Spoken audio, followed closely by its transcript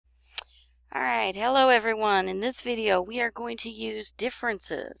Alright, hello everyone. In this video we are going to use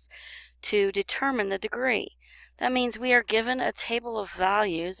differences to determine the degree. That means we are given a table of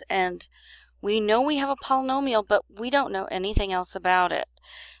values and we know we have a polynomial, but we don't know anything else about it.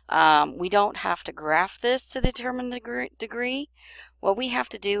 We don't have to graph this to determine the degree. What we have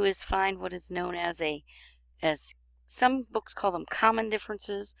to do is find what is known as some books call them common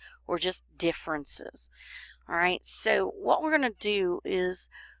differences or just differences. Alright, so what we're going to do is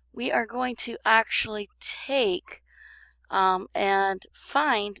we are going to actually take and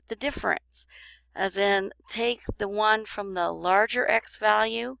find the difference, as in take the one from the larger x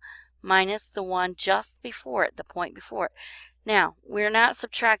value minus the one just before it, the point before it. Now, we're not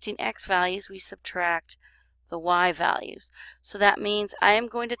subtracting x values, we subtract the y values. So that means I am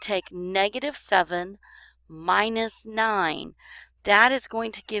going to take negative 7 minus 9. That is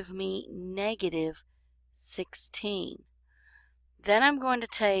going to give me negative 16. Then I'm going to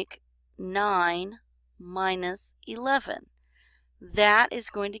take 9 minus 11. That is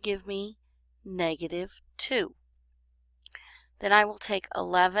going to give me negative 2. Then I will take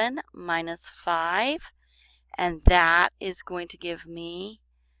 11 minus 5, and that is going to give me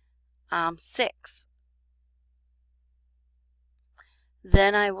 6.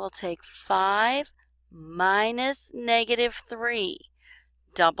 Then I will take 5 minus negative 3.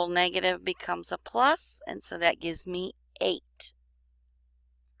 Double negative becomes a plus, and so that gives me 8.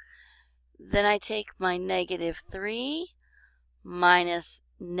 Then I take my negative 3 minus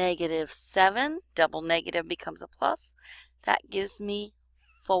negative 7. Double negative becomes a plus. That gives me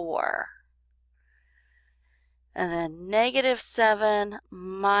 4. And then negative 7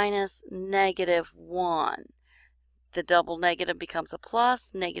 minus negative 1. The double negative becomes a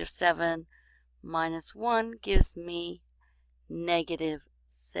plus. Negative 7 minus 1 gives me negative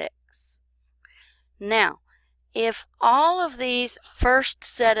 6. Now, if all of these first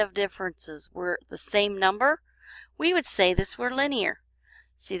set of differences were the same number, we would say this were linear.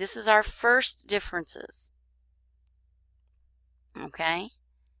 See, this is our first differences. Okay?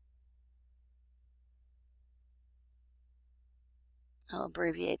 I'll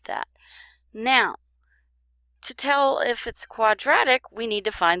abbreviate that. Now, to tell if it's quadratic, we need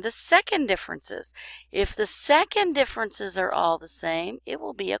to find the second differences. If the second differences are all the same, it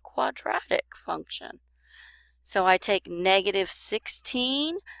will be a quadratic function. So I take negative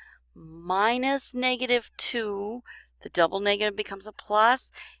 16 minus negative 2. The double negative becomes a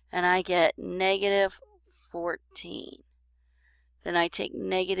plus, and I get negative 14. Then I take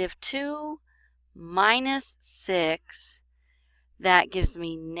negative 2 minus 6. That gives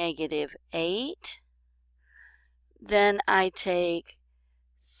me negative 8. Then I take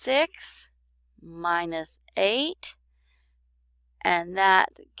 6 minus 8. And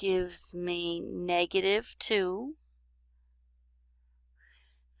that gives me negative 2.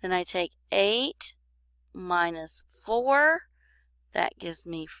 Then I take 8 minus 4. That gives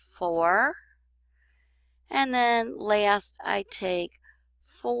me 4. And then last I take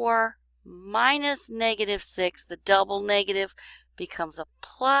 4 minus negative 6. The double negative becomes a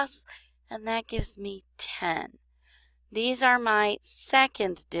plus, and that gives me 10. These are my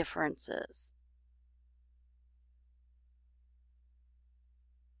second differences.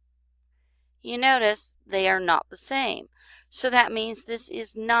 You notice they are not the same. So that means this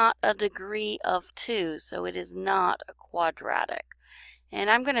is not a degree of 2, so it is not a quadratic.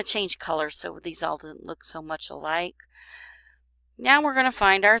 And I'm going to change colors so these all didn't look so much alike. Now we're going to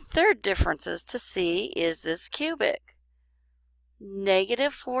find our third differences to see, is this cubic?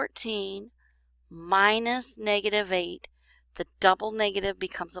 Negative 14 minus negative 8. The double negative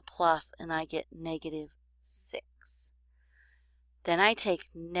becomes a plus, and I get negative 6. Then I take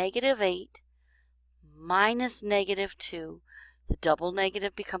negative 8 minus negative 2. The double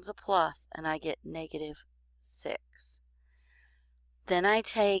negative becomes a plus, and I get negative 6. Then I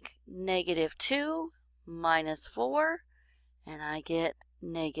take negative 2 minus 4, and I get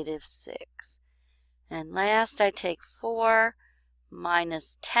negative 6. And last I take 4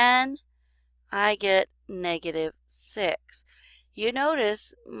 minus 10, I get negative 6. You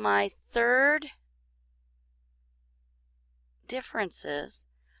notice my third differences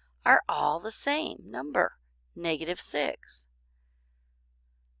are all the same number, negative 6.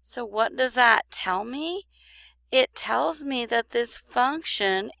 So what does that tell me? It tells me that this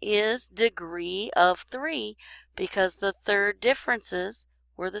function is degree of 3 because the third differences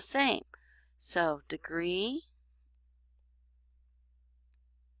were the same. So degree.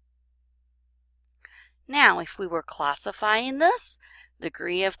 Now, if we were classifying this,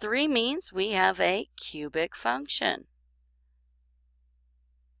 degree of 3 means we have a cubic function.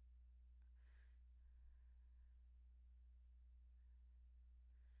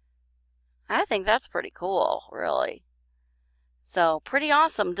 I think that's pretty cool, really. So, pretty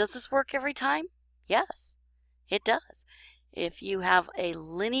awesome. Does this work every time? Yes, it does. If you have a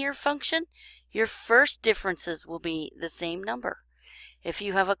linear function, your first differences will be the same number. If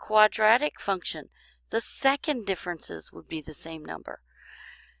you have a quadratic function, the second differences would be the same number.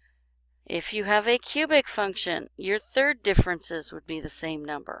 If you have a cubic function, your third differences would be the same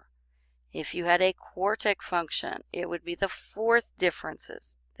number. If you had a quartic function, it would be the fourth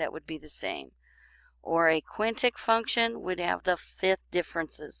differences that would be the same. Or a quintic function would have the fifth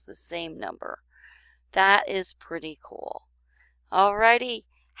differences, the same number. That is pretty cool. Alrighty,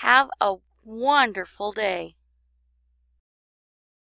 have a wonderful day.